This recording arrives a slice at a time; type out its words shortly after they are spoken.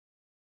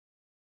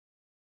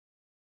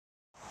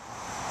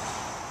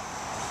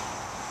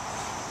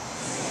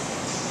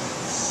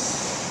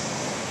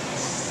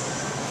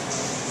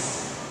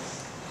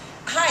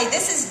Hi,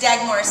 this is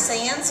Dagmar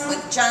Sands with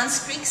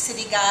Johns Creek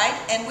City Guide,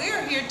 and we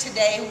are here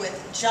today with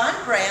John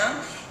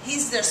Brown.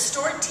 He's the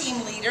store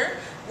team leader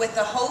with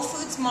the Whole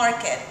Foods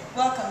Market.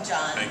 Welcome,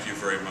 John. Thank you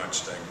very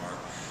much, Dagmar.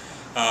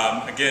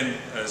 Again,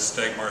 as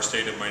Dagmar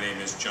stated, my name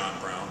is John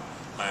Brown.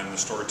 I am the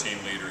store team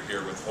leader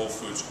here with Whole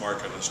Foods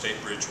Market on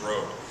State Bridge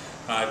Road.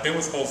 I've been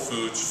with Whole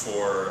Foods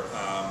for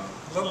a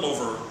little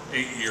over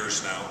 8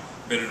 years now.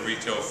 Been in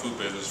retail food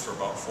business for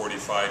about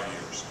 45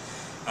 years.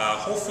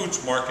 Whole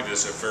Foods Market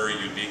is a very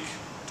unique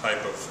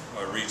type of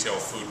retail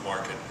food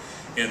market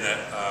in that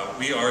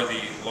we are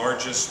the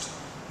largest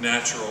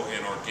natural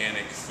and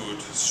organic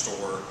food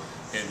store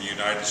in the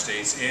United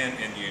States and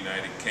in the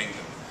United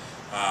Kingdom.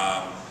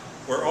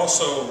 We're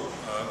also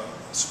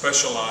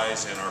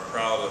specialized and are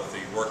proud of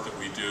the work that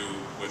we do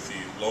with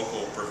the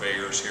local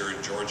purveyors here in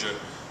Georgia.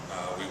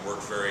 We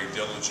work very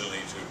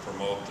diligently to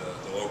promote the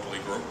locally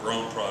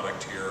grown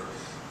product here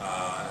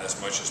as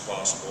much as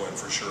possible, and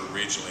for sure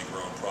regionally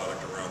grown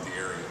product around the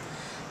area.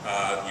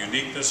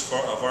 Uniqueness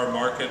of our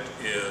market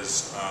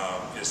is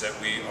that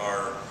we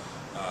are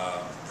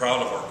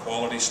proud of our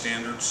quality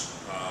standards.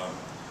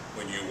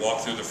 When you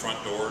walk through the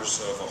front doors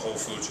of a Whole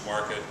Foods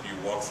Market, you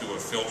walk through a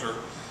filter.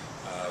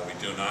 We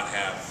do not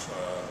have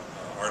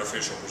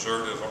artificial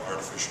preservative,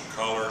 artificial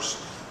colors,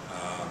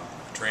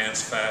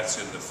 trans fats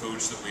in the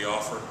foods that we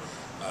offer.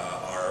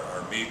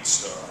 Our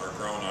meats are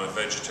grown on a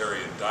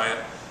vegetarian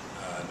diet.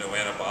 No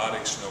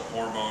antibiotics, no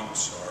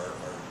hormones. Our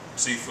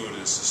seafood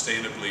is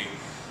sustainably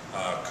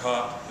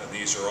caught, and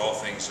these are all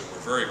things that we're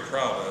very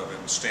proud of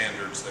and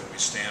standards that we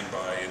stand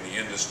by in the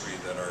industry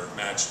that are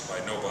matched by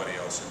nobody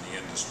else in the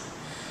industry.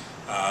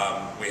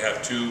 We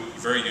have two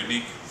very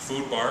unique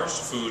food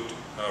bars,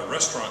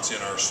 restaurants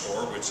in our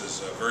store, which is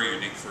very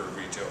unique for a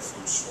retail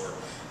food store,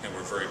 and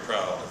we're very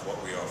proud of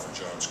what we offer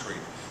Johns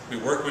Creek. We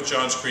work with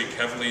Johns Creek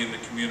heavily in the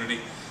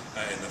community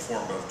in the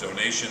form of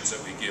donations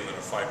that we give in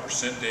a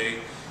 5%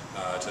 day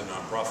to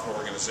nonprofit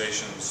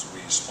organizations.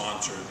 We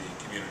sponsor the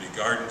community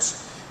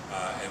gardens,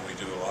 and we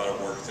do a lot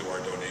of work through our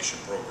donation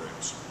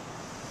programs.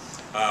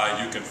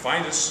 You can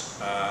find us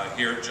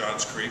here at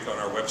Johns Creek on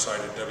our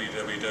website at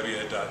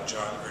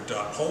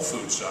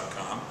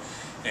www.wholefoods.com,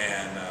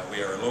 and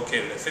we are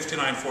located at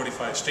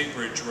 5945 State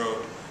Bridge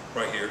Road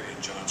right here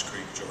in Johns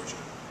Creek, Georgia.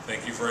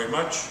 Thank you very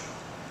much.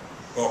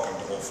 Welcome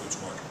to Whole Foods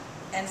Market.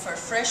 And for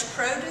fresh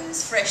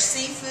produce, fresh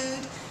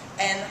seafood,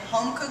 and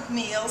home-cooked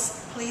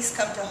meals, please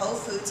come to Whole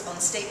Foods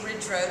on State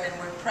Bridge Road, and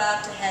we're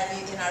proud to have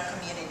you in our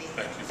community.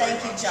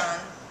 Thank you, John.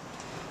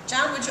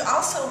 John, would you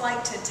also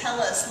like to tell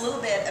us a little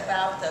bit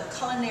about the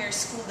culinary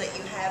school that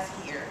you have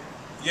here?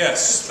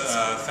 Yes,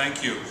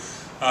 thank you.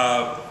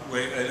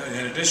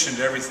 In addition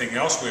to everything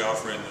else we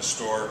offer in the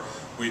store,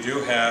 we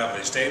do have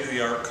a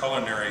state-of-the-art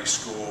culinary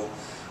school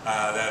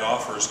that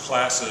offers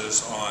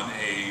classes on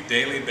a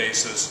daily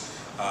basis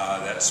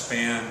that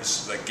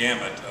spans the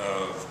gamut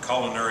of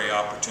culinary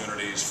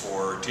opportunities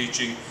for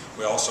teaching.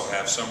 We also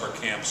have summer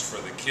camps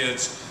for the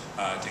kids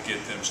to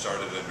get them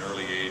started at an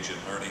early age in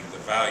learning the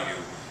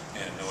value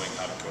and knowing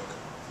how to cook.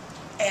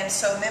 And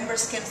so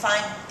members can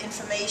find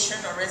information,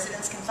 or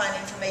residents can find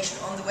information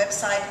on the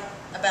website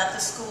about the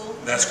school?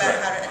 That's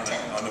about correct. How to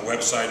attend. On the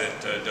website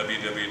at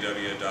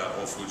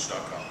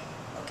www.wholefoods.com.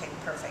 Okay,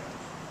 perfect.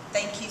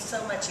 Thank you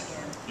so much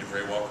again. You're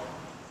very welcome.